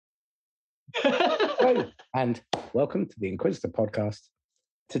Hello, and welcome to the Inquisitor podcast.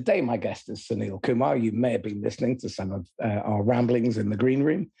 Today, my guest is Sunil Kumar. You may have been listening to some of our ramblings in the green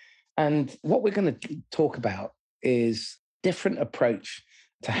room. And what we're going to talk about is different approach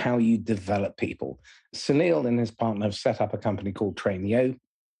to how you develop people. Sunil and his partner have set up a company called TrainYo.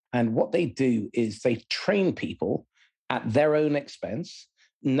 And what they do is they train people at their own expense,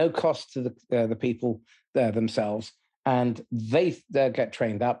 no cost to the people themselves. And they get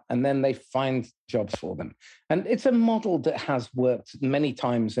trained up and then they find jobs for them. And it's a model that has worked many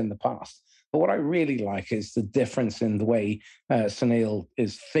times in the past. But what I really like is the difference in the way Sunil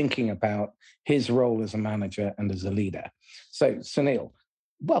is thinking about his role as a manager and as a leader. So Sunil,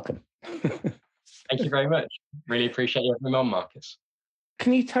 welcome. Thank you very much. Really appreciate you having me on, Marcus.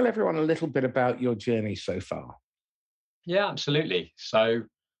 Can you tell everyone a little bit about your journey so far? Yeah, absolutely. So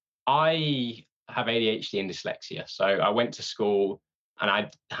I have ADHD and dyslexia. So I went to school and I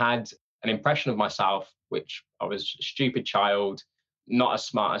had an impression of myself, which I was a stupid child, not as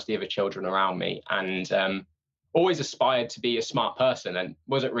smart as the other children around me, and always aspired to be a smart person and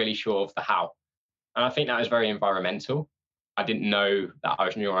wasn't really sure of the how. And I think that was very environmental. I didn't know that I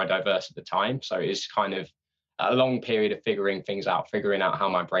was neurodiverse at the time. So it's kind of a long period of figuring things out, figuring out how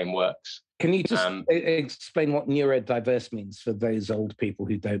my brain works. Can you just explain what neurodiverse means for those old people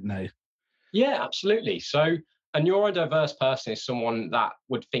who don't know? Yeah, absolutely. So a neurodiverse person is someone that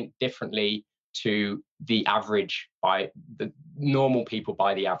would think differently to the average, by the normal people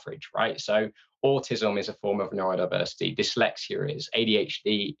by the average, right? So autism is a form of neurodiversity, dyslexia is,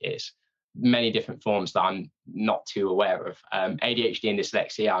 ADHD is, many different forms that I'm not too aware of. ADHD and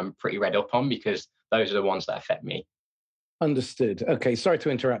dyslexia I'm pretty read up on because those are the ones that affect me. Understood. Okay, sorry to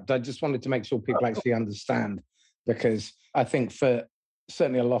interrupt. I just wanted to make sure people actually understand, because I think for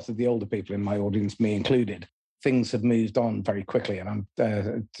certainly a lot of the older people in my audience, me included, things have moved on very quickly. And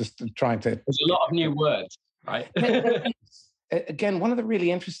I'm just trying to... There's a lot of new words, right? Again, one of the really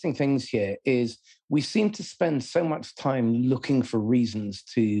interesting things here is we seem to spend so much time looking for reasons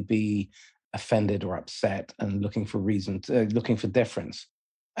to be offended or upset and looking for looking for difference.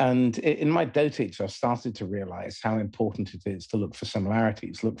 And in my dotage, I've started to realize how important it is to look for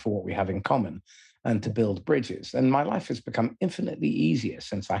similarities, look for what we have in common, and to build bridges. And my life has become infinitely easier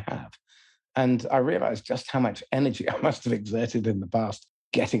since I have. And I realized just how much energy I must have exerted in the past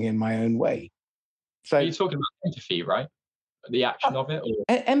getting in my own way. So you're talking about empathy, right? The action of it? Or?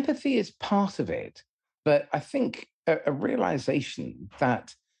 Empathy is part of it. But I think a realization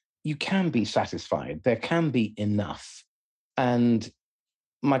that you can be satisfied, there can be enough. And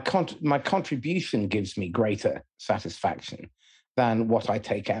my contribution gives me greater satisfaction than what I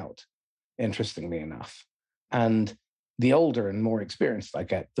take out, interestingly enough. And the older and more experienced I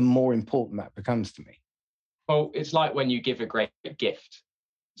get, the more important that becomes to me. Well, it's like when you give a great gift.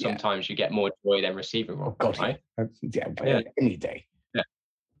 Sometimes you get more joy than receiving one. Oh, God, right? Yeah, any day. Yeah.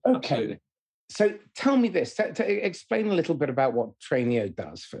 Okay. Absolutely. So tell me this, to explain a little bit about what TrainYo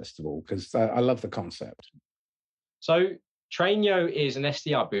does, first of all, because I love the concept. So TrainYo is an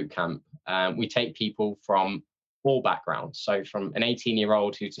SDR bootcamp. We take people from all backgrounds. So from an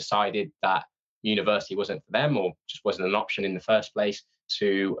 18-year-old who decided that university wasn't for them or just wasn't an option in the first place,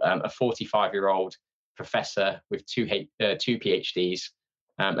 to a 45-year-old professor with two PhDs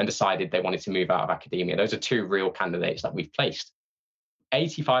and decided they wanted to move out of academia. Those are two real candidates that we've placed.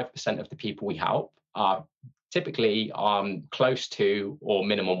 85% of the people we help are typically close to or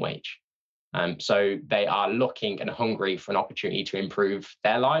minimum wage. So they are looking and hungry for an opportunity to improve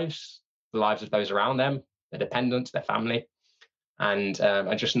their lives, the lives of those around them, their dependents, their family, and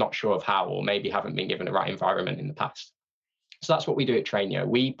are just not sure of how, or maybe haven't been given the right environment in the past. So that's what we do at TrainYo.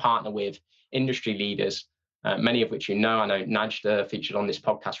 We partner with industry leaders, many of which you know. I know Najda featured on this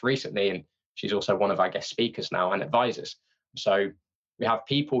podcast recently, and she's also one of our guest speakers now and advisors. So we have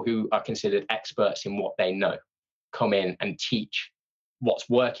people who are considered experts in what they know come in and teach what's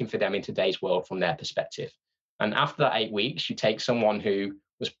working for them in today's world from their perspective. And after that 8 weeks, you take someone who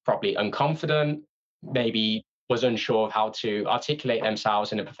was probably unconfident, maybe was unsure of how to articulate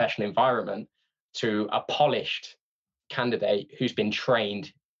themselves in a professional environment, to a polished candidate who's been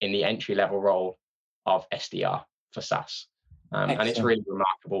trained in the entry-level role of SDR for SaaS. And it's really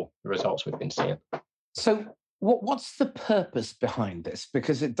remarkable, the results we've been seeing. So what's the purpose behind this?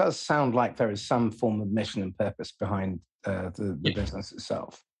 Because it does sound like there is some form of mission and purpose behind the business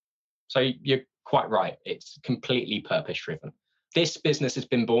itself. So you're quite right. It's completely purpose-driven. This business has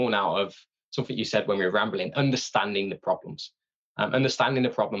been born out of something you said when we were rambling, understanding the problems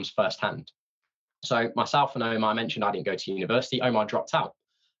firsthand. So myself and Omar, I mentioned I didn't go to university. Omar dropped out.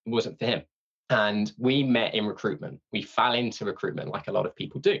 It wasn't for him. And we met in recruitment. We fell into recruitment like a lot of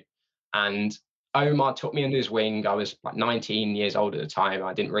people do. And Omar took me under his wing. I was like 19 years old at the time.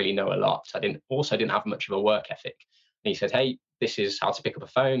 I didn't really know a lot. I didn't have much of a work ethic. And he said, "Hey, this is how to pick up a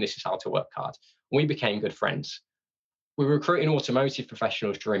phone. This is how to work hard." And we became good friends. We were recruiting automotive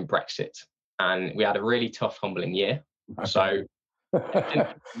professionals during Brexit, and we had a really tough, humbling year. Okay. So I didn't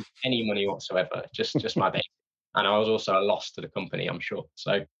have any money whatsoever, just my basic. And I was also a loss to the company, I'm sure.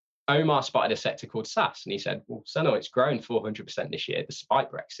 So Omar spotted a sector called SaaS, and he said, "Well, Sunil, it's grown 400% this year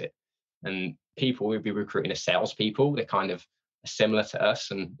despite Brexit. And people will be recruiting as salespeople. They're kind of similar to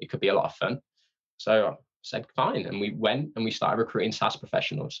us, and it could be a lot of fun." So I said, fine. And we went and we started recruiting SaaS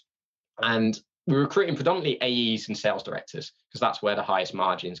professionals. And we were recruiting predominantly AEs and sales directors because that's where the highest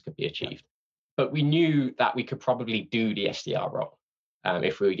margins could be achieved. But we knew that we could probably do the SDR role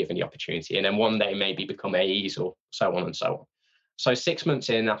if we were given the opportunity. And then one day maybe become AEs or so on and so on. So 6 months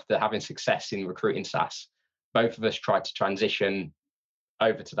in, after having success in recruiting SaaS, both of us tried to transition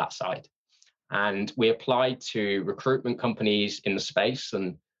over to that side. And we applied to recruitment companies in the space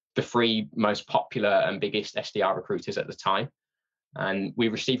and the three most popular and biggest SDR recruiters at the time. And we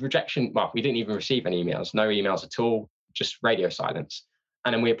received rejection. Well, we didn't even receive any emails, no emails at all, just radio silence.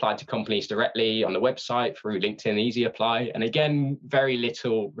 And then we applied to companies directly on the website through LinkedIn Easy Apply. And again, very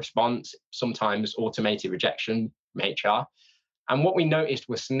little response, sometimes automated rejection from HR. And what we noticed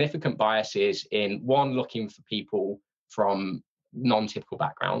were significant biases in one, looking for people from non-typical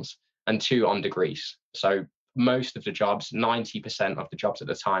backgrounds, and two, on degrees. So most of the jobs, 90% of the jobs at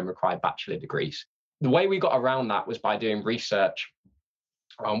the time, required bachelor degrees. The way we got around that was by doing research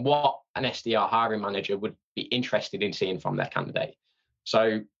on what an SDR hiring manager would be interested in seeing from their candidate.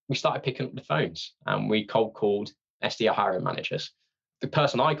 So we started picking up the phones and we cold called SDR hiring managers. The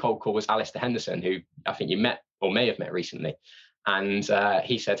person I cold called was Alistair Henderson, who I think you met or may have met recently. And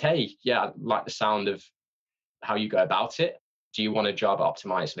he said, "Hey, yeah, I like the sound of how you go about it. Do you want a job at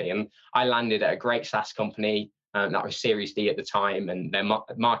Optimizely?" And I landed at a great SaaS company that was Series D at the time, and their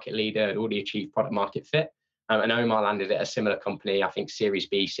market leader had already achieved product market fit. And Omar landed at a similar company, I think Series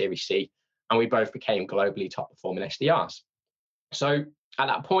B, Series C, and we both became globally top performing SDRs. So at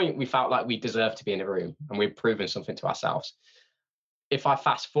that point, we felt like we deserved to be in the room and we'd proven something to ourselves. If I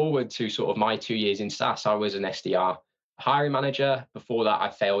fast forward to sort of my 2 years in SaaS, I was an SDR hiring manager. Before that, I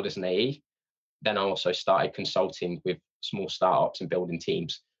failed as an AE. Then I also started consulting with small startups and building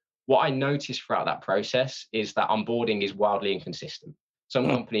teams. What I noticed throughout that process is that onboarding is wildly inconsistent. Some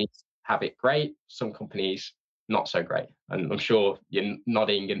companies have it great, some companies not so great. And I'm sure you're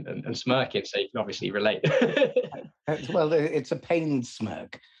nodding and smirking, so you can obviously relate. Well, it's a pained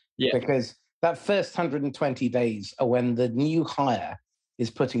smirk, Yeah. because that first 120 days are when the new hire is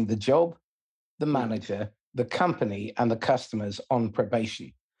putting the job, the manager, the company, and the customers on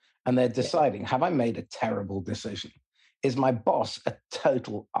probation. And they're deciding, have I made a terrible decision? Is my boss a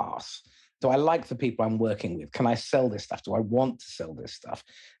total arse? Do I like the people I'm working with? Can I sell this stuff? Do I want to sell this stuff?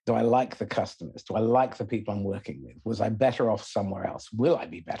 Do I like the customers? Do I like the people I'm working with? Was I better off somewhere else? Will I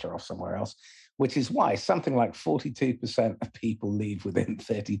be better off somewhere else? Which is why something like 42% of people leave within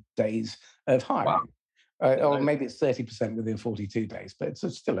 30 days of hiring. Wow. Or maybe it's 30% within 42 days, but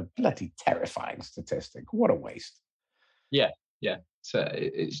it's still a bloody terrifying statistic. What a waste. Yeah. So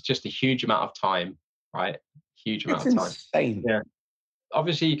it's just a huge amount of time, right? Huge amount of time. It's insane. Yeah.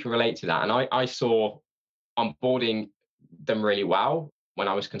 Obviously, you can relate to that. And I saw onboarding them really well when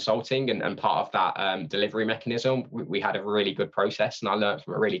I was consulting, and part of that delivery mechanism, we had a really good process, and I learned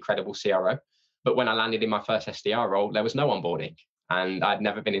from a really credible CRO. But when I landed in my first SDR role, there was no onboarding, and I'd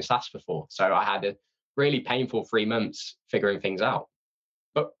never been in SaaS before. So I had a really painful 3 months figuring things out.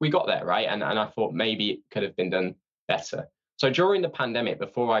 But we got there, right? And I thought maybe it could have been done better. So during the pandemic,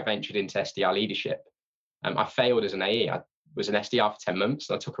 before I ventured into SDR leadership, I failed as an AE. I was an SDR for 10 months,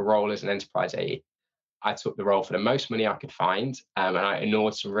 and I took a role as an enterprise AE. I took the role for the most money I could find, and I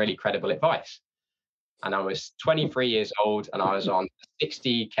ignored some really credible advice. And I was 23 years old, and I was on a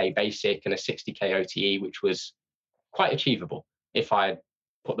 60K basic and a 60K OTE, which was quite achievable if I had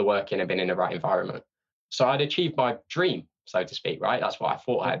put the work in and been in the right environment. So I'd achieved my dream, so to speak, right? That's what I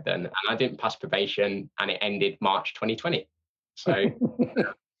thought I had done. And I didn't pass probation, and it ended March 2020. So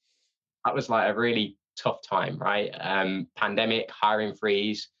that was like a really tough time, right? Pandemic, hiring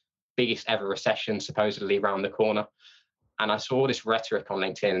freeze, biggest ever recession supposedly around the corner. And I saw this rhetoric on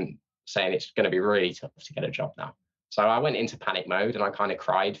LinkedIn saying it's going to be really tough to get a job now. So I went into panic mode and I kind of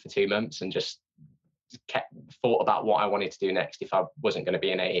cried for 2 months and just thought about what I wanted to do next if I wasn't going to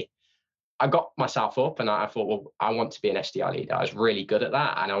be an AE. I got myself up and I thought, well, I want to be an SDR leader. I was really good at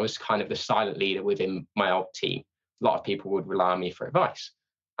that. And I was kind of the silent leader within my old team. A lot of people would rely on me for advice.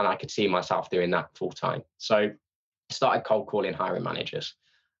 And I could see myself doing that full time. So I started cold calling hiring managers.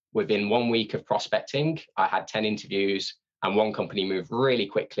 within 1 week of prospecting, I had 10 interviews, and one company moved really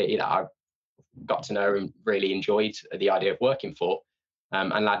quickly that I got to know and really enjoyed the idea of working for,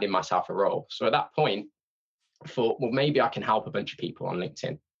 and landing myself a role. So at that point, I thought, well, maybe I can help a bunch of people on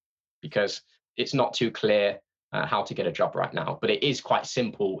LinkedIn, because it's not too clear how to get a job right now, but it is quite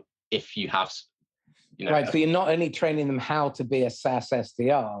simple if you have, Right. So you're not only training them how to be a SaaS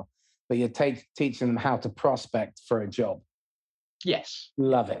SDR, but you're teaching them how to prospect for a job. Yes.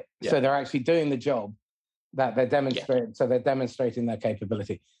 Love it. Yeah. So they're actually doing the job that they're demonstrating. Yeah. So they're demonstrating their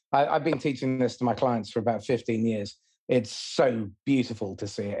capability. I've been teaching this to my clients for about 15 years. It's so beautiful to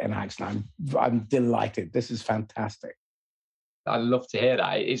see it in action. I'm delighted. This is fantastic. I love to hear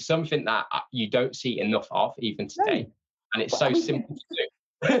that. It's something that you don't see enough of even today. No. And it's so simple to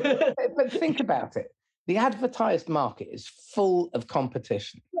do. But think about it. The advertised market is full of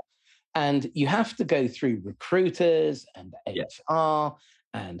competition. And you have to go through recruiters and HR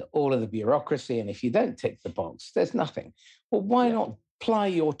and all of the bureaucracy. And if you don't tick the box, there's nothing. Well, why not ply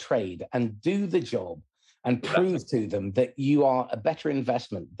your trade and do the job and prove to them that you are a better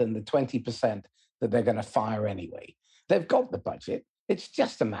investment than the 20% that they're going to fire anyway? They've got the budget. It's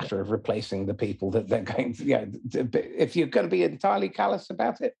just a matter of replacing the people that they're going to, if you're going to be entirely callous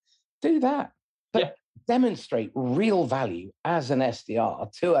about it, do that. But demonstrate real value as an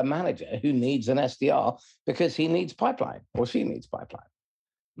SDR to a manager who needs an SDR because he needs pipeline or she needs pipeline.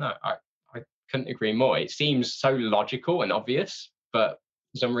 No, I couldn't agree more. It seems so logical and obvious, but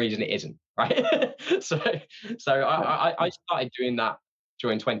for some reason it isn't, right? so I started doing that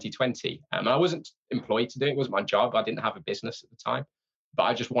during 2020. And I wasn't employed to do it. It wasn't my job. I didn't have a business at the time, but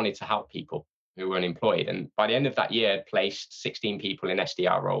I just wanted to help people who were unemployed. And by the end of that year, I placed 16 people in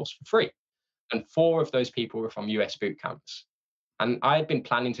SDR roles for free. And 4 of those people were from US boot camps. And I had been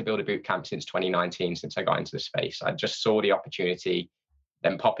planning to build a boot camp since 2019, since I got into the space. I just saw the opportunity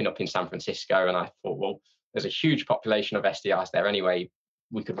then popping up in San Francisco. And I thought, well, there's a huge population of SDRs there anyway.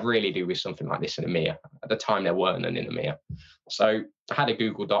 We could really do with something like this in EMEA. At the time, there weren't none in EMEA. So I had a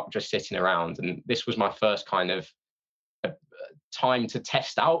Google Doc just sitting around. And this was my first kind of time to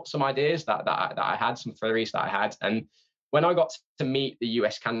test out some ideas that I had, some theories that I had. And when I got to meet the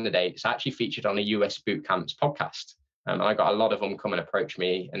US candidates, I actually featured on a US boot camps podcast. And I got a lot of them come and approach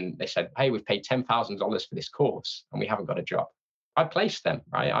me, and they said, hey, we've paid $10,000 for this course and we haven't got a job. I placed them,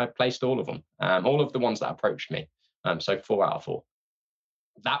 right? I placed all of them, all of the ones that approached me. So 4 out of 4.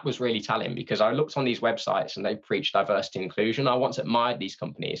 That was really telling, because I looked on these websites and they preach diversity and inclusion. I once admired these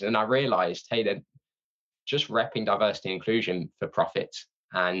companies, and I realized, hey, they're just repping diversity and inclusion for profit.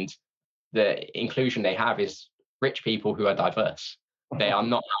 And the inclusion they have is rich people who are diverse. They are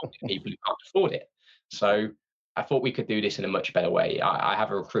not helping people who can't afford it. So I thought we could do this in a much better way. I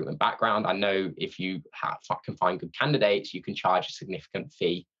have a recruitment background. I know if you can find good candidates, you can charge a significant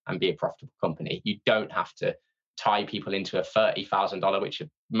fee and be a profitable company. You don't have to tie people into a $30,000, which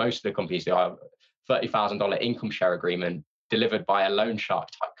most of the companies do, are $30,000 income share agreement delivered by a loan shark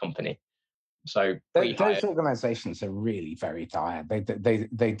type company. So those organizations are really very tired.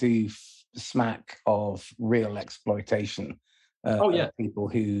 They do smack of real exploitation of people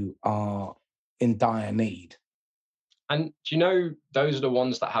who are in dire need. And do you know, those are the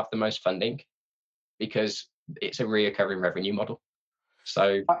ones that have the most funding, because it's a reoccurring revenue model.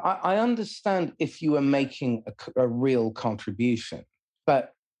 So I understand if you are making a real contribution,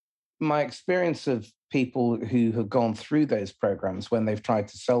 but my experience of people who have gone through those programs when they've tried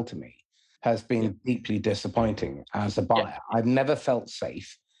to sell to me has been deeply disappointing as a buyer. I've never felt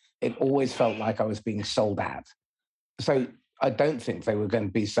safe. It always felt like I was being sold at. So I don't think they were going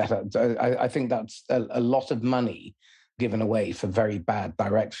to be set up. I think that's a lot of money given away for very bad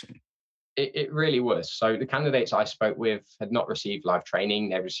direction. It really was. So the candidates I spoke with had not received live training.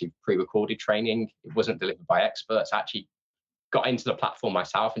 They received pre-recorded training. It wasn't delivered by experts. I actually got into the platform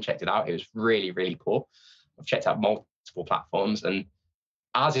myself and checked it out. It was really, really poor. I've checked out multiple platforms, and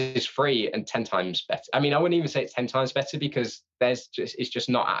ours is free and 10 times better. I mean, I wouldn't even say it's 10 times better, because it's just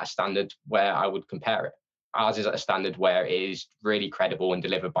not at a standard where I would compare it. Ours is at a standard where it is really credible and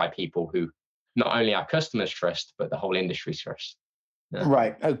delivered by people who not only our customers trust, but the whole industry trust. Yeah.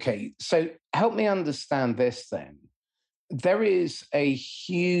 Right. Okay. So help me understand this then. There is a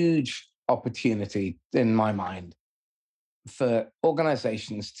huge opportunity in my mind for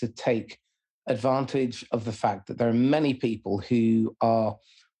organizations to take advantage of the fact that there are many people who are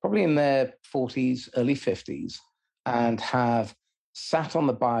probably in their 40s, early 50s, and have sat on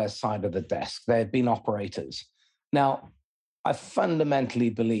the buyer's side of the desk. They've been operators. Now, I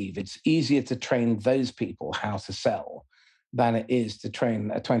fundamentally believe it's easier to train those people how to sell than it is to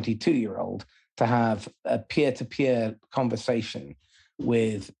train a 22-year-old to have a peer-to-peer conversation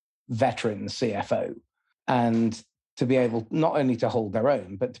with veteran CFO, and to be able not only to hold their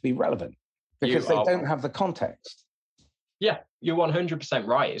own, but to be relevant because they don't have the context. Yeah, you're 100%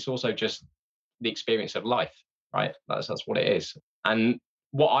 right. It's also just the experience of life, right? That's what it is. And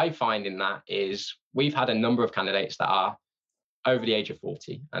what I find in that is we've had a number of candidates that are over the age of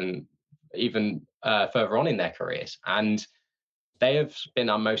 40 and even further on in their careers. And they have been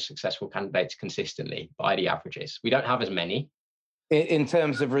our most successful candidates consistently by the averages. We don't have as many. In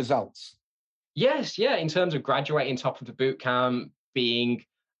terms of results? Yes, yeah. In terms of graduating top of the boot camp, being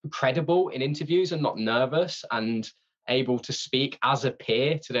credible in interviews and not nervous and able to speak as a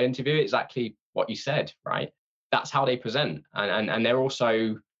peer to the interview, exactly what you said, right? That's how they present. And they're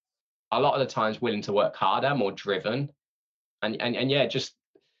also a lot of the times willing to work harder, more driven. And yeah, just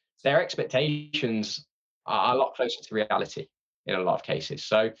their expectations are a lot closer to reality in a lot of cases.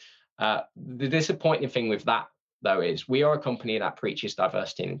 So the disappointing thing with that, though, is we are a company that preaches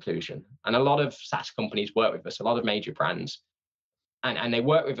diversity and inclusion. And a lot of SaaS companies work with us, a lot of major brands. And they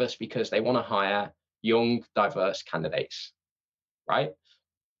work with us because they want to hire young, diverse candidates, right?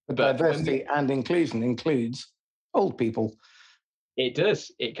 But diversity and inclusion includes old people. It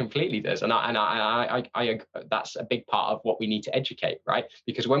does. It completely does. And I that's a big part of what we need to educate, right?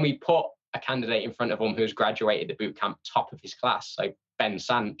 Because when we put a candidate in front of them who's graduated the bootcamp top of his class, so Ben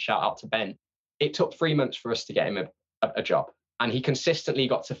Sant, shout out to Ben, it took 3 months for us to get him a job. And he consistently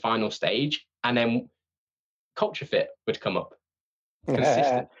got to final stage, and then culture fit would come up.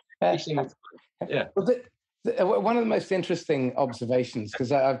 Consistent. Yeah. Well, one of the most interesting observations,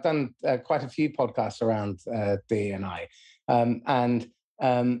 because I've done quite a few podcasts around D&I, and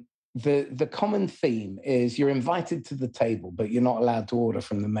the common theme is you're invited to the table, but you're not allowed to order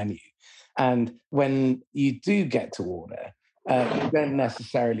from the menu. And when you do get to order, you don't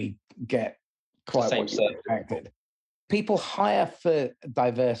necessarily get quite what you expected. People hire for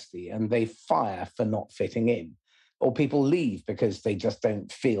diversity and they fire for not fitting in, or people leave because they just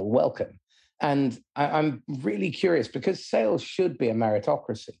don't feel welcome. And I'm really curious because sales should be a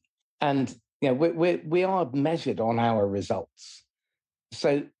meritocracy, and we are measured on our results.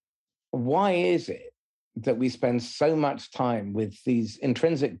 So why is it that we spend so much time with these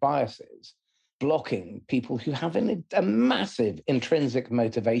intrinsic biases blocking people who have a massive intrinsic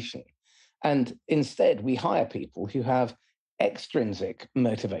motivation? And instead, we hire people who have extrinsic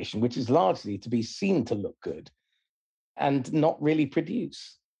motivation, which is largely to be seen to look good and not really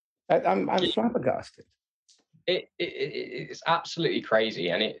produce. I'm flabbergasted. It's absolutely crazy.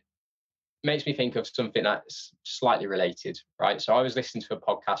 And it makes me think of something that's slightly related, right? So I was listening to a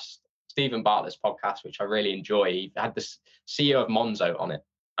podcast, Stephen Bartlett's podcast, which I really enjoy. He had the CEO of Monzo on it.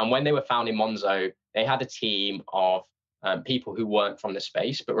 And when they were founding Monzo, they had a team of people who weren't from the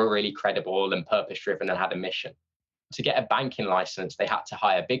space, but were really credible and purpose-driven and had a mission. To get a banking license, they had to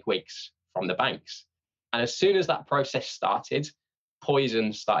hire bigwigs from the banks. And as soon as that process started,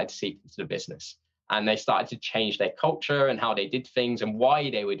 poison started to seep into the business. And they started to change their culture and how they did things and why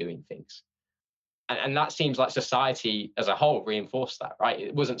they were doing things. And that seems like society as a whole reinforced that, right?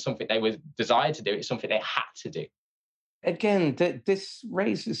 It wasn't something they were desired to do. It's something they had to do. Again, this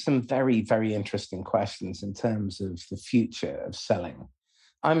raises some very, very interesting questions in terms of the future of selling.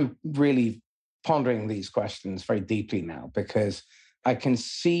 I'm really pondering these questions very deeply now because I can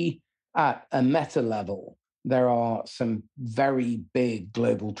see at a meta level, there are some very big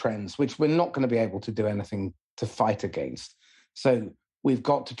global trends, which we're not going to be able to do anything to fight against. So we've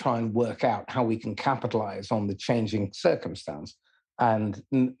got to try and work out how we can capitalize on the changing circumstance and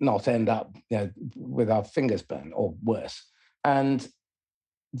not end up with our fingers burned or worse. And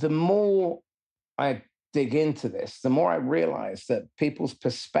the more I dig into this, the more I realize that people's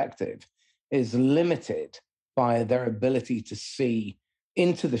perspective is limited by their ability to see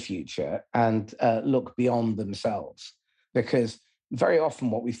into the future and look beyond themselves. Because very often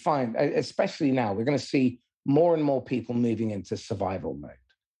what we find, especially now, we're going to see more and more people moving into survival mode.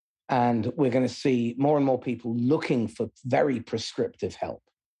 And we're going to see more and more people looking for very prescriptive help.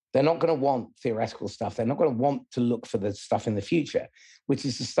 They're not going to want theoretical stuff. They're not going to want to look for the stuff in the future, which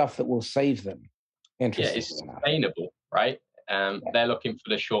is the stuff that will save them. Interesting. Yeah, it's sustainable, right? They're looking for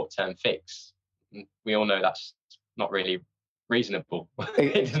the short-term fix. We all know that's not really reasonable.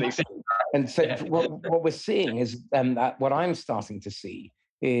 And so what we're seeing is what I'm starting to see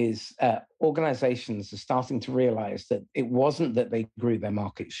is organizations are starting to realize that it wasn't that they grew their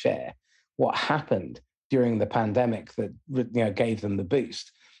market share. What happened during the pandemic that gave them the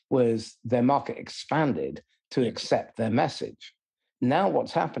boost was their market expanded to accept their message. Now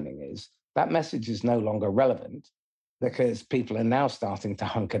what's happening is that message is no longer relevant because people are now starting to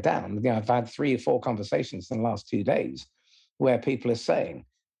hunker down. I've had 3 or 4 conversations in the last 2 days where people are saying,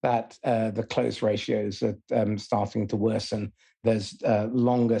 that the close ratios are starting to worsen. There's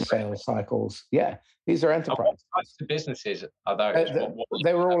longer sales cycles. Yeah, these are And what enterprise. types of businesses are those?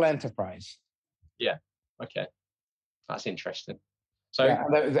 They were all enterprise. Yeah. Okay. That's interesting. So Yeah,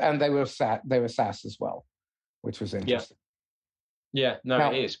 and they were SaaS as well, which was yeah, interesting. yeah, no,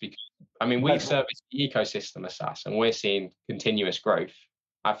 Now, it is because I mean we service the ecosystem of SaaS and we're seeing continuous growth.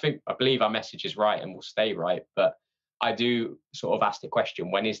 I believe our message is right and will stay right, but I do sort of ask the question: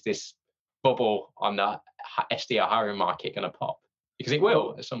 when is this bubble on the SDR hiring market going to pop? Because it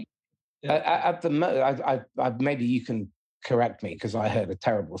will at some. Yeah. at the maybe you can correct me because I heard a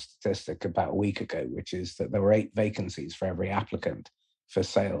terrible statistic about a week ago, which is that there were 8 vacancies for every applicant for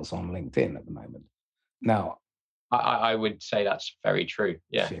sales on LinkedIn at the moment. Now, I would say that's very true.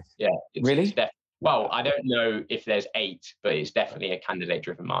 Yeah, shit. yeah. Really? Well, I don't know if there's 8, but it's definitely a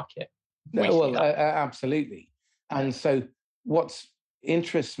candidate-driven market. We No, see well, that. absolutely. And so, what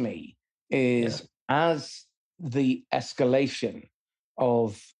interests me Yeah. is as the escalation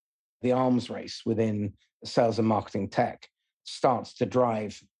of the arms race within sales and marketing tech starts to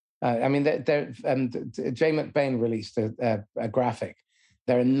drive. I mean, Jay McBain released a graphic.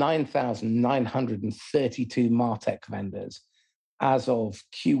 There are 9,932 MarTech vendors as of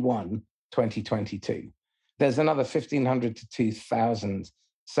Q1 2022. There's another 1,500 to 2,000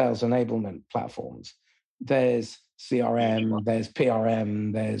 sales enablement platforms. There's CRM, there's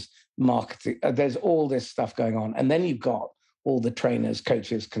PRM, there's marketing, there's all this stuff going on. And then you've got all the trainers,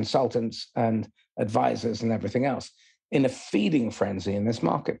 coaches, consultants, and advisors and everything else in a feeding frenzy in this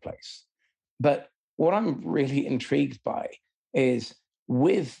marketplace. But what I'm really intrigued by is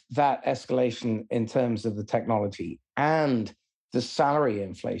with that escalation in terms of the technology and the salary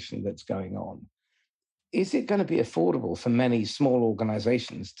inflation that's going on, is it going to be affordable for many small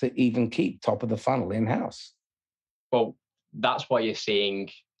organizations to even keep top of the funnel in-house? Well, that's why you're seeing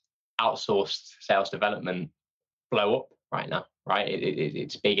outsourced sales development blow up right now, right?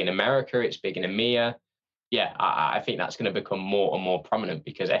 It's big in America, it's big in EMEA. Yeah, I think that's going to become more and more prominent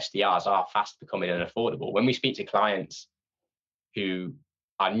because SDRs are fast becoming unaffordable. When we speak to clients who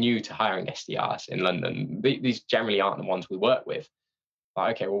are new to hiring SDRs in London, these generally aren't the ones we work with.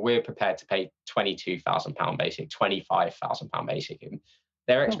 Like, okay, well, we're prepared to pay £22,000 basic, £25,000 basic. And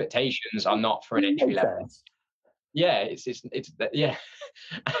their expectations are not for an entry level. Yeah, yeah.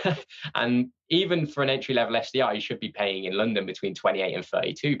 And even for an entry level SDR, you should be paying in London between 28 and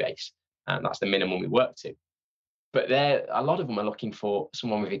 32 base. And that's the minimum we work to. But there, a lot of them are looking for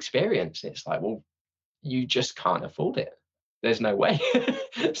someone with experience. It's like, well, you just can't afford it. There's no way.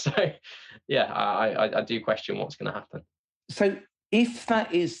 So, yeah, I do question what's going to happen. So, if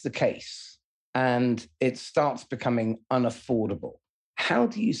that is the case and it starts becoming unaffordable, how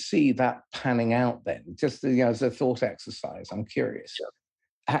do you see that panning out then? Just as a thought exercise, I'm curious. Sure.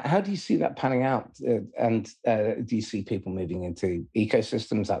 How do you see that panning out? And do you see people moving into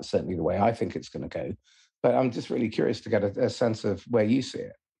ecosystems? That's certainly the way I think it's going to go. But I'm just really curious to get a sense of where you see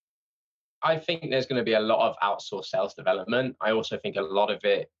it. I think there's going to be a lot of outsourced sales development. I also think a lot of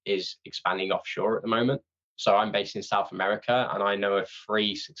it is expanding offshore at the moment. So I'm based in South America, and I know of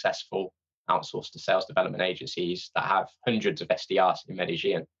 3 successful outsourced sales development agencies that have hundreds of SDRs in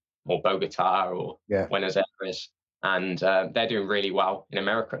Medellin or Bogota or Buenos Aires. And they're doing really well in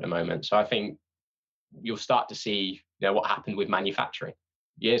America at the moment. So I think you'll start to see what happened with manufacturing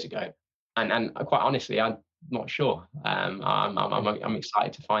years ago. And quite honestly, I'm not sure. I'm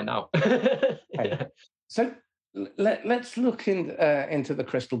excited to find out. Yeah. So let's look into the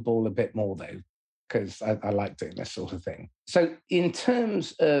crystal ball a bit more, though, because I like doing this sort of thing. So in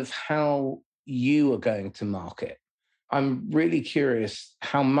terms of how you are going to market, I'm really curious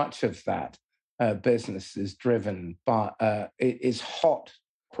how much of that business is driven by is hot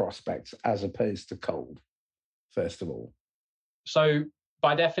prospects as opposed to cold, first of all. So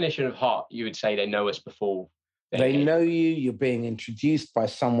by definition of hot, you would say they know us before. They know you, you're being introduced by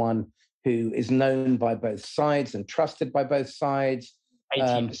someone who is known by both sides and trusted by both sides.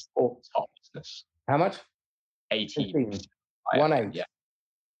 80% hot business. How much? 80%. 1/8. Yeah.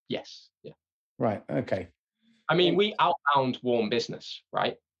 Yes. Yeah. Right. Okay. I mean, we outbound warm business,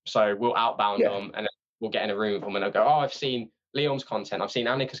 right? So we'll outbound them and we'll get in a room with them and they'll go, oh, I've seen Leon's content. I've seen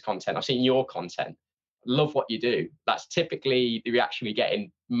Annika's content. I've seen your content. Love what you do. That's typically the reaction we get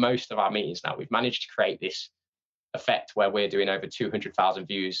in most of our meetings now. We've managed to create this effect where we're doing over 200,000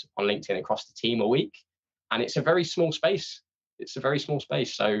 views on LinkedIn across the team a week. And it's a very small space. It's a very small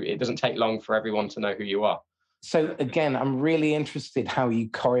space. So it doesn't take long for everyone to know who you are. So again, I'm really interested how you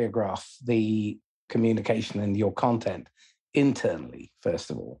choreograph the communication and your content internally, first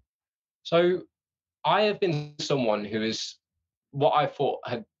of all. So I have been someone who is what I thought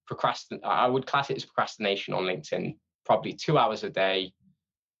had I would class it as procrastination on LinkedIn, probably 2 hours a day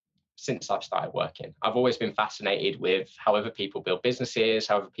since I've started working. I've always been fascinated with however people build businesses,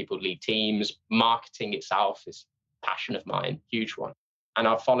 however people lead teams. Marketing itself is a passion of mine, huge one. And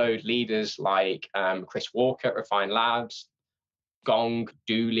I've followed leaders like Chris Walker at Refine Labs, Gong,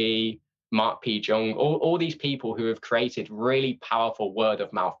 Dooley, Mark P. Jung, all these people who have created really powerful word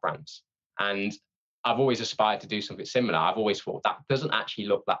of mouth brands. And I've always aspired to do something similar. I've always thought that doesn't actually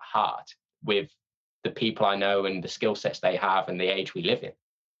look that hard with the people I know and the skill sets they have and the age we live in.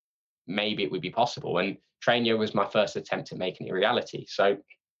 Maybe it would be possible. And TrainYo was my first attempt at making it a reality. So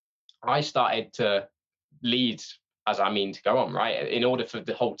I started to lead as I mean to go on, right? In order for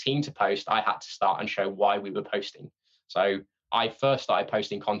the whole team to post, I had to start and show why we were posting. So I first started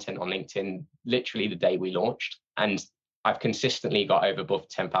posting content on LinkedIn literally the day we launched. And I've consistently got over above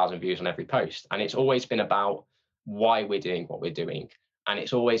 10,000 views on every post. And it's always been about why we're doing what we're doing. And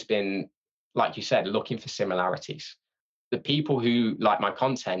it's always been, like you said, looking for similarities. The people who like my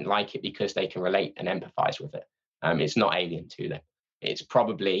content like it because they can relate and empathize with it. It's not alien to them. It's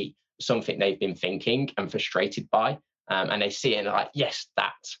probably something they've been thinking and frustrated by. And they see it and they're like, yes,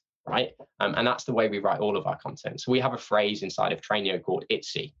 that, right? And that's the way we write all of our content. So we have a phrase inside of TrainYo called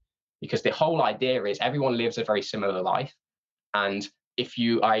ITSY, because the whole idea is everyone lives a very similar life. And if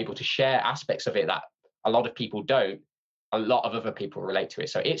you are able to share aspects of it that a lot of people don't, a lot of other people relate to it.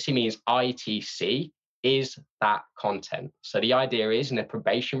 So ITSY means ITC, is that content. So the idea is in a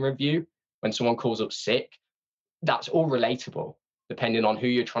probation review, when someone calls up sick, that's all relatable, depending on who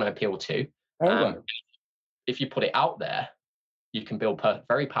you're trying to appeal to. If you put it out there, you can build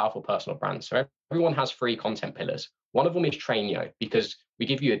very powerful personal brands. So everyone has 3 content pillars. One of them is TrainYo, because we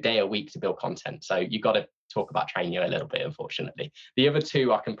give you a day a week to build content. So you got to talk about TrainYo a little bit, unfortunately. The other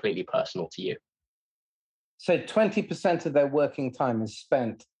 2 are completely personal to you. So 20% of their working time is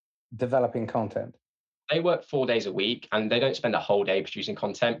spent developing content. They work 4 days a week and they don't spend a whole day producing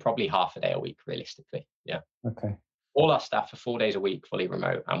content, probably half a day a week, realistically. Yeah. Okay. All our staff are 4 days a week, fully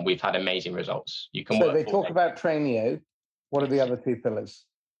remote, and we've had amazing results. You can. So they talk about TrainYo. What are the other 2 pillars?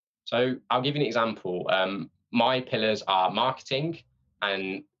 So I'll give you an example. My pillars are marketing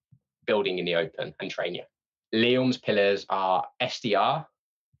and building in the open and TrainYo. Liam's pillars are SDR,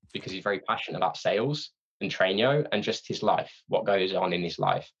 because he's very passionate about sales, and TrainYo, and just his life, what goes on in his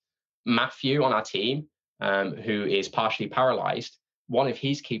life. Matthew on our team, who is partially paralyzed, one of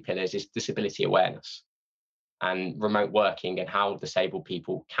his key pillars is disability awareness and remote working and how disabled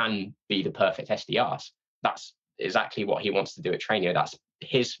people can be the perfect SDRs. That's exactly what he wants to do at TrainYo. That's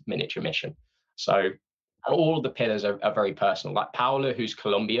his miniature mission. So all of the pillars are very personal. Like Paula, who's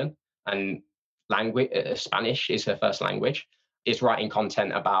Colombian and Spanish is her first language, is writing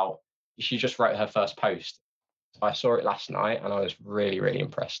content about, she just wrote her first post. I saw it last night and I was really, really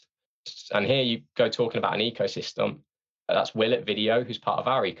impressed. And here you go talking about an ecosystem. That's Will at Video, who's part of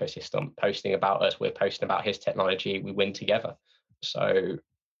our ecosystem, posting about us. We're posting about his technology. We win together. So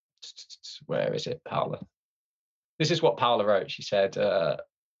where is it, Paula? This is what Paula wrote. She said,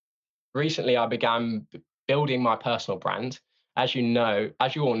 recently I began building my personal brand. As you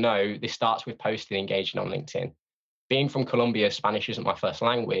all know, this starts with posting and engaging on LinkedIn. Being from Colombia, Spanish isn't my first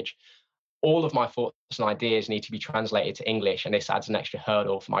language. All of my thoughts and ideas need to be translated to English, and this adds an extra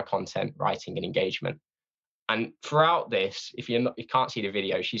hurdle for my content writing and engagement. And throughout this, if you can't see the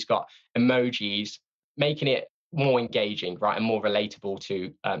video, she's got emojis, making it more engaging, right, and more relatable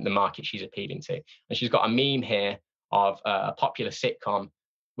to the market she's appealing to. And she's got a meme here of a popular sitcom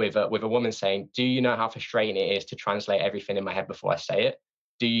with a woman saying, "Do you know how frustrating it is to translate everything in my head before I say it?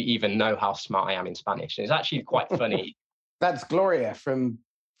 Do you even know how smart I am in Spanish?" And it's actually quite funny. That's Gloria from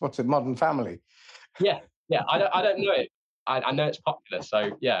what's it, Modern Family? Yeah. I don't know it. I know it's popular,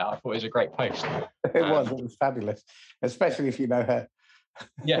 so yeah, I thought it was a great post. It was fabulous, especially if you know her.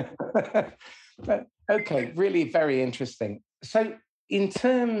 Yeah. But, okay, really very interesting. So in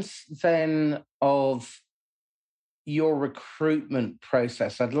terms then of your recruitment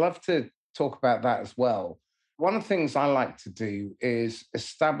process, I'd love to talk about that as well. One of the things I like to do is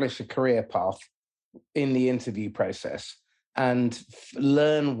establish a career path in the interview process and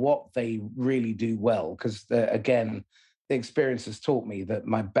learn what they really do well. Because again, the experience has taught me that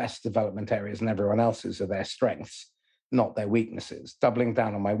my best development areas and everyone else's are their strengths, not their weaknesses. Doubling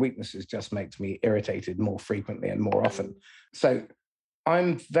down on my weaknesses just makes me irritated more frequently and more often. So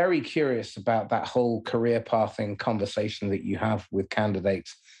I'm very curious about that whole career pathing conversation that you have with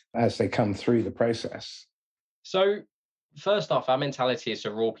candidates as they come through the process. So first off, our mentality is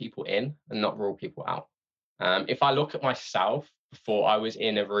to rule people in and not rule people out. If I look at myself before I was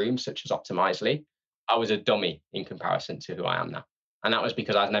in a room such as Optimizely, I was a dummy in comparison to who I am now. And that was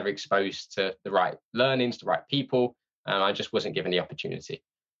because I was never exposed to the right learnings, the right people, and I just wasn't given the opportunity.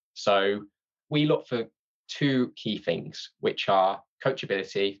 So we look for two key things, which are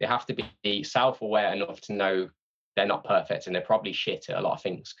coachability. They have to be self-aware enough to know they're not perfect and they're probably shit at a lot of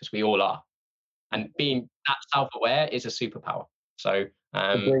things, because we all are. And being that self-aware is a superpower. So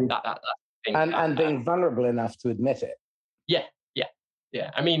Agreed. that's the thing. And being vulnerable enough to admit it. Yeah, yeah,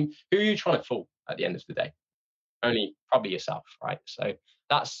 yeah. I mean, who are you trying to fool at the end of the day? Only probably yourself, right? So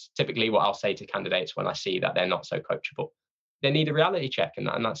that's typically what I'll say to candidates when I see that they're not so coachable. They need a reality check, and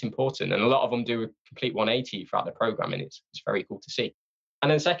that's important. And a lot of them do a complete 180 throughout the program, and it's very cool to see. And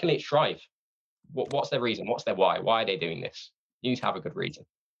then secondly, it's drive. What's their reason? What's their why? Why are they doing this? You need to have a good reason.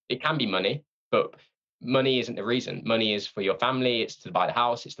 It can be money, but money isn't the reason. Money is for your family. It's to buy the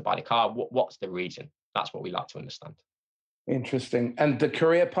house. It's to buy the car. What's the reason? That's what we like to understand. Interesting. And the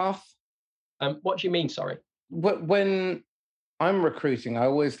career path? What do you mean? Sorry. When I'm recruiting, I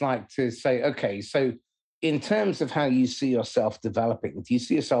always like to say, okay, so in terms of how you see yourself developing, do you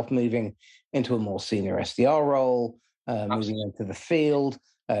see yourself moving into a more senior SDR role, moving into the field,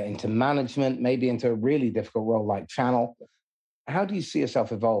 into management, maybe into a really difficult role like channel? How do you see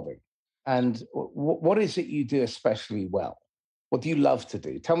yourself evolving? And what is it you do especially well? What do you love to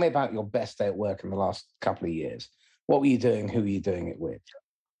do? Tell me about your best day at work in the last couple of years. What were you doing? Who were you doing it with?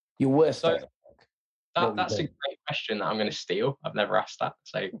 Your worst day at work. That's a great question that I'm going to steal. I've never asked that,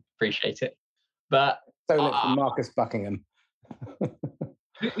 so appreciate it. But Stole it from Marcus Buckingham.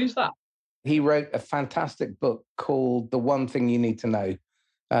 Who's that? He wrote a fantastic book called The One Thing You Need to Know.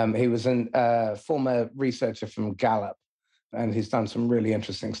 He was a former researcher from Gallup, and he's done some really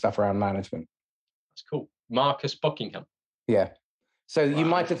interesting stuff around management. That's cool. Marcus Buckingham. Yeah. So Wow. You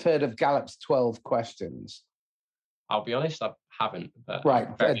might have heard of Gallup's 12 questions. I'll be honest, I haven't. But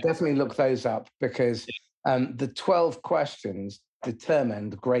right. Definitely look those up, because the 12 questions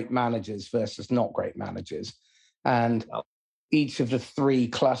determined great managers versus not great managers. And each of the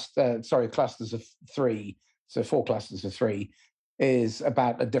clusters of three, so 4 clusters of 3, is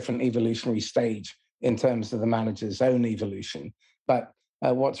about a different evolutionary stage in terms of the manager's own evolution. But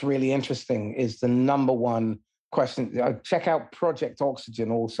what's really interesting is the number one question. Check out Project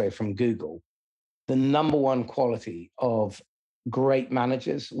Oxygen also from Google. The number one quality of great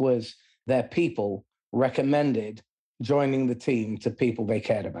managers was their people recommended joining the team to people they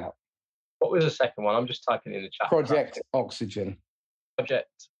cared about. What was the second one? I'm just typing in the chat. Project Oxygen. Project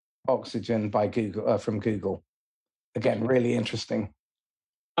Oxygen by Google, from Google. Again, really interesting.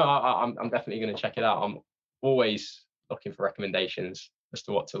 I'm definitely going to check it out. I'm always looking for recommendations as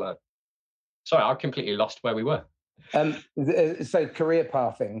to what to learn. Sorry, I completely lost where we were. So career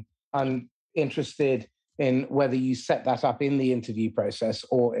pathing, I'm interested in whether you set that up in the interview process,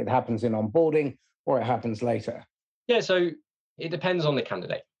 or it happens in onboarding, or it happens later. Yeah, so it depends on the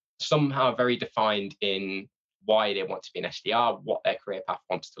candidate. Some are very defined in why they want to be an SDR, what their career path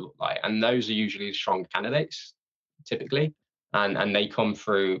wants to look like. And those are usually the strong candidates, typically. And they come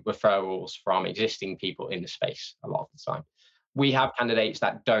through referrals from existing people in the space a lot of the time. We have candidates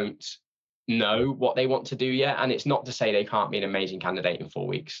that don't know what they want to do yet. And it's not to say they can't be an amazing candidate in 4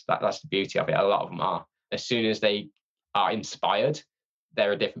 weeks. That's the beauty of it. A lot of them are. As soon as they are inspired,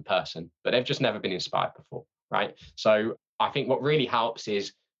 they're a different person, but they've just never been inspired before, right? So I think what really helps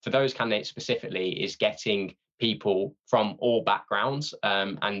is, for those candidates specifically, is getting people from all backgrounds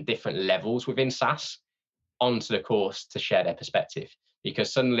and different levels within SaaS onto the course to share their perspective.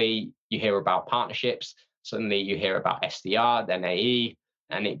 Because suddenly you hear about partnerships, suddenly you hear about SDR, then AE,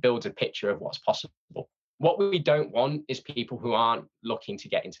 and it builds a picture of what's possible. What we don't want is people who aren't looking to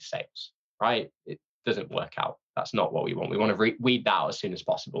get into sales, right? It doesn't work out. That's not what we want. We want to weed that out as soon as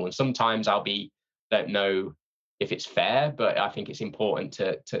possible. And sometimes don't know if it's fair, but I think it's important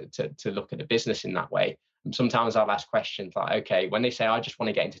to look at the business in that way. And sometimes I'll ask questions like, okay, when they say, I just want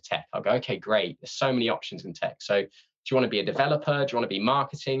to get into tech, I'll go, okay, great. There's so many options in tech. So do you want to be a developer? Do you want to be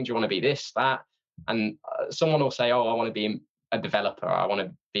marketing? Do you want to be this, that? And someone will say, oh, I want to be a developer. I want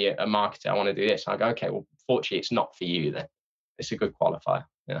to be a marketer. I want to do this. And I go, okay, well, fortunately, it's not for you then. It's a good qualifier.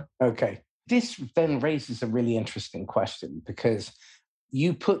 Yeah. Okay. This then raises a really interesting question, because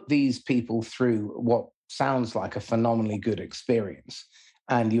you put these people through what sounds like a phenomenally good experience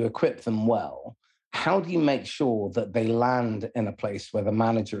and you equip them well. How do you make sure that they land in a place where the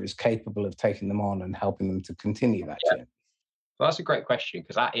manager is capable of taking them on and helping them to continue that journey? Well, that's a great question,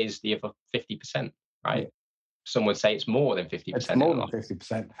 because that is the other 50%, right? Yeah. Some would say it's more than 50%. It's more than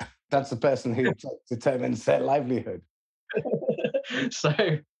 50%. That's the person who determines their livelihood. So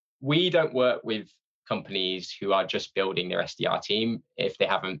we don't work with companies who are just building their SDR team if they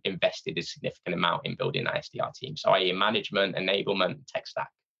haven't invested a significant amount in building that SDR team. So i.e. management, enablement, tech stack.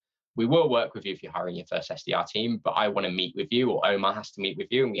 We will work with you if you're hiring your first SDR team, but I want to meet with you, or Omar has to meet with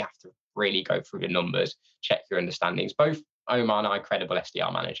you, and we have to really go through the numbers, check your understandings. Both Omar and I are credible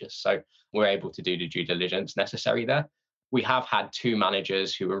SDR managers, so we're able to do the due diligence necessary there. We have had 2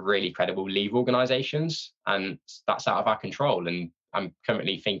 managers who are really credible leave organizations, and that's out of our control. And I'm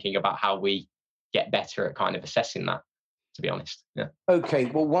currently thinking about how we get better at kind of assessing that, to be honest. Yeah. Okay,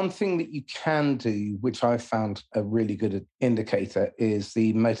 well, one thing that you can do, which I found a really good indicator, is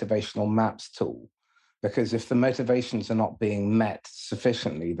the motivational maps tool. Because if the motivations are not being met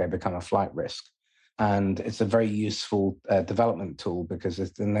sufficiently, they become a flight risk. And it's a very useful development tool because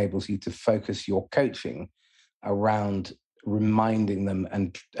it enables you to focus your coaching around reminding them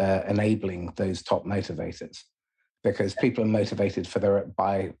and enabling those top motivators. Because people are motivated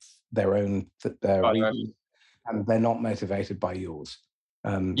by their own reasons, and they're not motivated by yours.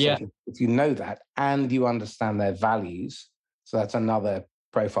 Yeah. So if you know that and you understand their values, so that's another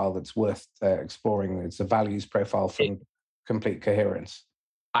profile that's worth exploring. It's a values profile from Complete Coherence.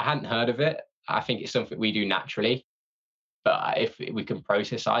 I hadn't heard of it. I think it's something we do naturally, but if we can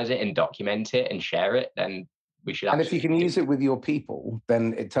processize it and document it and share it, then we should. And if you can use it with your people,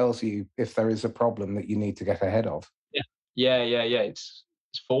 then it tells you if there is a problem that you need to get ahead of. Yeah. It's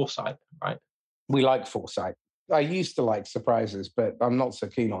foresight, right? We like foresight. I used to like surprises, but I'm not so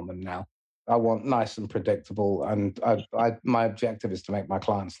keen on them now. I want nice and predictable, and my objective is to make my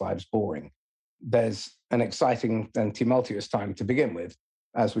clients' lives boring. There's an exciting and tumultuous time to begin with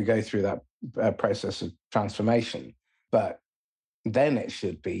as we go through that process of transformation, but then it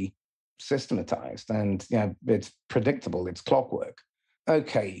should be systematized and it's predictable, it's clockwork.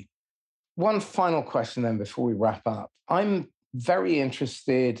 Okay, one final question then before we wrap up. I'm very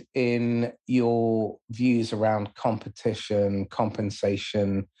interested in your views around competition,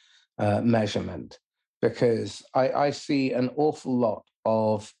 compensation, measurement, because I see an awful lot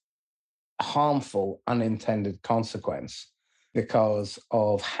of harmful unintended consequence because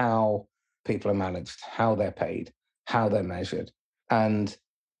of how people are managed, how they're paid, how they're measured. And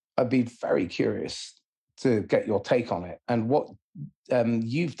I'd be very curious to get your take on it and what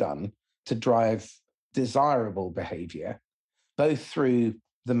you've done to drive desirable behavior, both through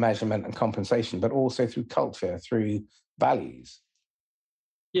the measurement and compensation, but also through culture, through values.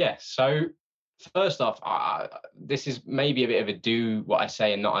 Yeah. So first off, this is maybe a bit of a do what I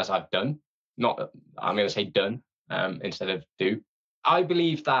say and not as I've done. I'm going to say done instead of do. I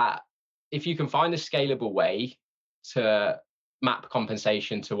believe that if you can find a scalable way to map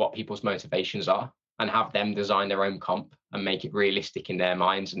compensation to what people's motivations are and have them design their own comp and make it realistic in their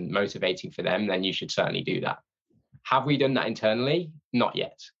minds and motivating for them, then you should certainly do that. Have we done that internally? Not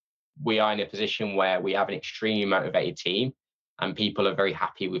yet. We are in a position where we have an extremely motivated team and people are very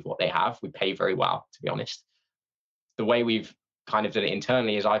happy with what they have. We pay very well, to be honest. The way we've kind of done it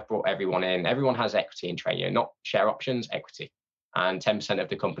internally is I've brought everyone in. Everyone has equity in TrainYo, not share options, equity. And 10% of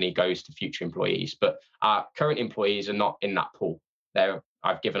the company goes to future employees. But our current employees are not in that pool.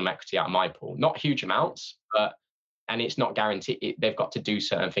 I've given them equity out of my pool. Not huge amounts, and it's not guaranteed. They've got to do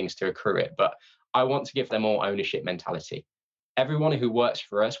certain things to accrue it. But I want to give them all ownership mentality. Everyone who works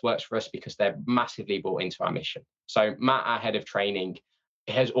for us because they're massively bought into our mission. So Matt, our head of training,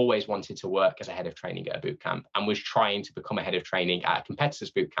 has always wanted to work as a head of training at a boot camp and was trying to become a head of training at a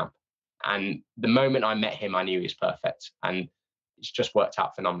competitor's boot camp. And the moment I met him, I knew he was perfect. And it's just worked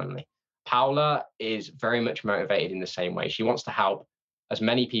out phenomenally. Paula is very much motivated in the same way. She wants to help as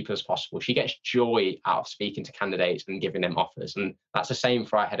many people as possible. She gets joy out of speaking to candidates and giving them offers. And that's the same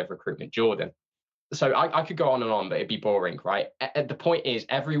for our head of recruitment, Jordan. So I could go on and on, but it'd be boring, right? The point is,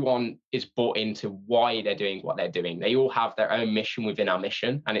 everyone is bought into why they're doing what they're doing. They all have their own mission within our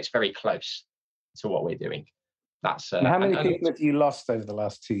mission, and it's very close to what we're doing. That's how many people have you lost over the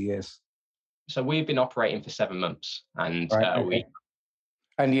last 2 years? So we've been operating for 7 months, and right, okay.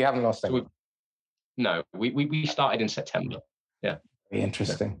 And you haven't lost any? No, we started in September. Yeah. Very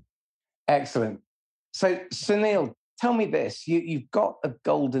interesting. Yeah. Excellent. So Sunil, tell me this. You've got a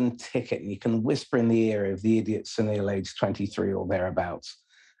golden ticket and you can whisper in the ear of the idiot Sunil, age 23 or thereabouts.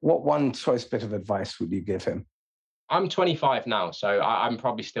 What one choice bit of advice would you give him? I'm 25 now, so I'm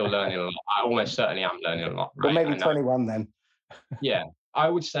probably still learning a lot. I almost certainly am learning a lot. Right? Well, maybe 21 then. Yeah. I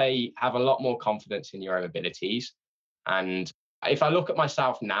would say have a lot more confidence in your own abilities. And if I look at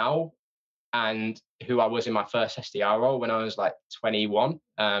myself now and who I was in my first SDR role when I was like 21,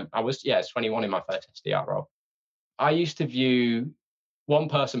 I was 21 in my first SDR role. I used to view one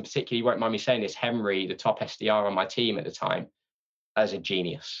person particularly, you won't mind me saying this, Henry, the top SDR on my team at the time, as a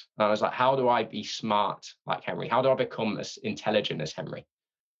genius. And I was like, how do I be smart like Henry? How do I become as intelligent as Henry?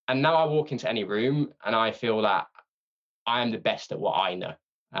 And now I walk into any room and I feel that I am the best at what I know.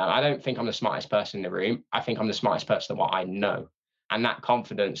 I don't think I'm the smartest person in the room. I think I'm the smartest person at what I know. And that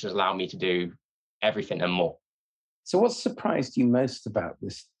confidence has allowed me to do everything and more. So what surprised you most about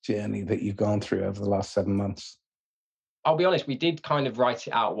this journey that you've gone through over the last 7 months? I'll be honest, we did kind of write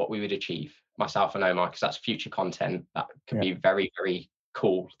it out what we would achieve, myself and Omar, because that's future content that could be very, very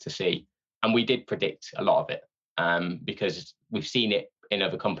cool to see. And we did predict a lot of it because we've seen it in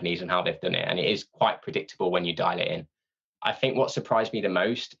other companies and how they've done it. And it is quite predictable when you dial it in. I think what surprised me the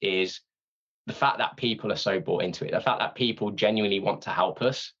most is the fact that people are so bought into it, the fact that people genuinely want to help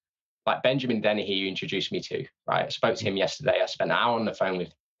us. Like Benjamin Dennehy, you introduced me to, right? I spoke to him yesterday. I spent an hour on the phone with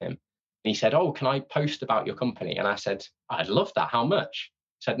him. And he said, oh, can I post about your company? And I said, I'd love that. How much?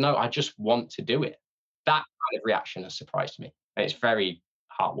 He said, no, I just want to do it. That kind of reaction has surprised me. And it's very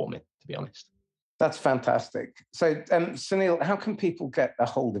heartwarming, to be honest. That's fantastic. So, Sunil, how can people get a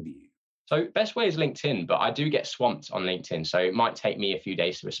hold of you? So best way is LinkedIn, but I do get swamped on LinkedIn. So it might take me a few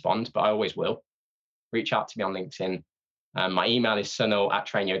days to respond, but I always will. Reach out to me on LinkedIn. My email is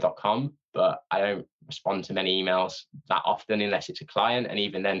sunil@trainyo.com, but I don't respond to many emails that often unless it's a client. And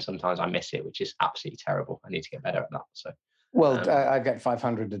even then, sometimes I miss it, which is absolutely terrible. I need to get better at that. So, well, I get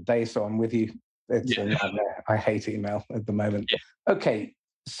 500 a day, so I'm with you. It's a nightmare. I hate email at the moment. Yeah. Okay,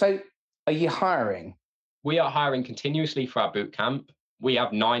 so are you hiring? We are hiring continuously for our bootcamp. We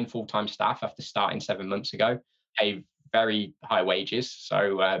have 9 full-time staff after starting 7 months ago, pay very high wages.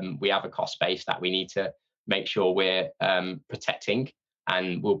 So we have a cost base that we need to make sure we're protecting,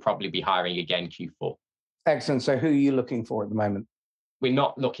 and we'll probably be hiring again Q4. Excellent. So who are you looking for at the moment? We're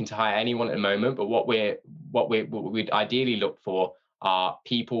not looking to hire anyone at the moment, but what we'd ideally look for are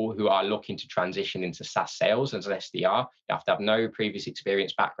people who are looking to transition into SaaS sales as an SDR. You have to have no previous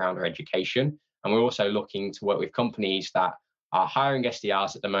experience, background, or education. And we're also looking to work with companies that are hiring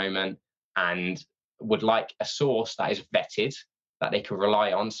SDRs at the moment and would like a source that is vetted, that they can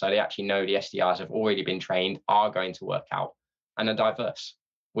rely on, so they actually know the SDRs have already been trained, are going to work out, and are diverse.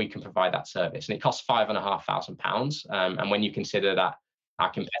 We can provide that service. And it costs £5,500. And when you consider that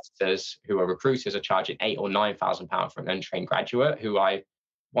our competitors who are recruiters are charging £8,000 or £9,000 for an untrained graduate who I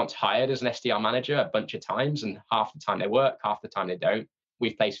once hired as an SDR manager a bunch of times, and half the time they work, half the time they don't.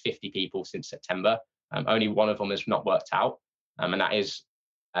 We've placed 50 people since September. Only one of them has not worked out. And that is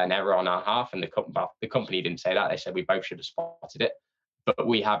an error on our half. And the company didn't say that. They said we both should have spotted it. But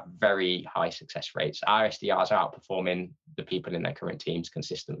we have very high success rates. Our SDRs are outperforming the people in their current teams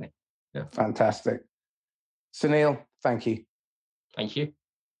consistently. Yeah. Fantastic. Sunil, thank you. Thank you.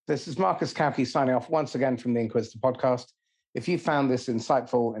 This is Marcus Kauke signing off once again from the Inquisitor podcast. If you found this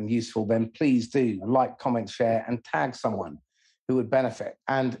insightful and useful, then please do like, comment, share, and tag someone who would benefit.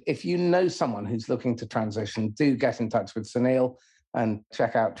 And if you know someone who's looking to transition, do get in touch with Sunil and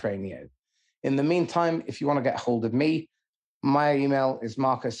check out TrainYo. In the meantime, if you want to get hold of me, my email is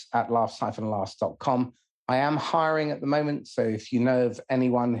marcus@laughs-last.com. I am hiring at the moment, so if you know of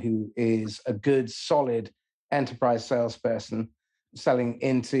anyone who is a good, solid enterprise salesperson selling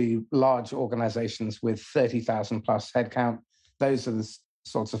into large organizations with 30,000 plus headcount, those are the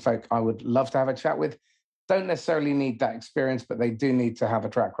sorts of folk I would love to have a chat with. Don't necessarily need that experience, but they do need to have a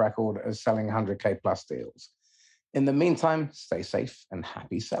track record of selling 100K plus deals. In the meantime, stay safe and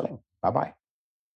happy selling. Bye-bye.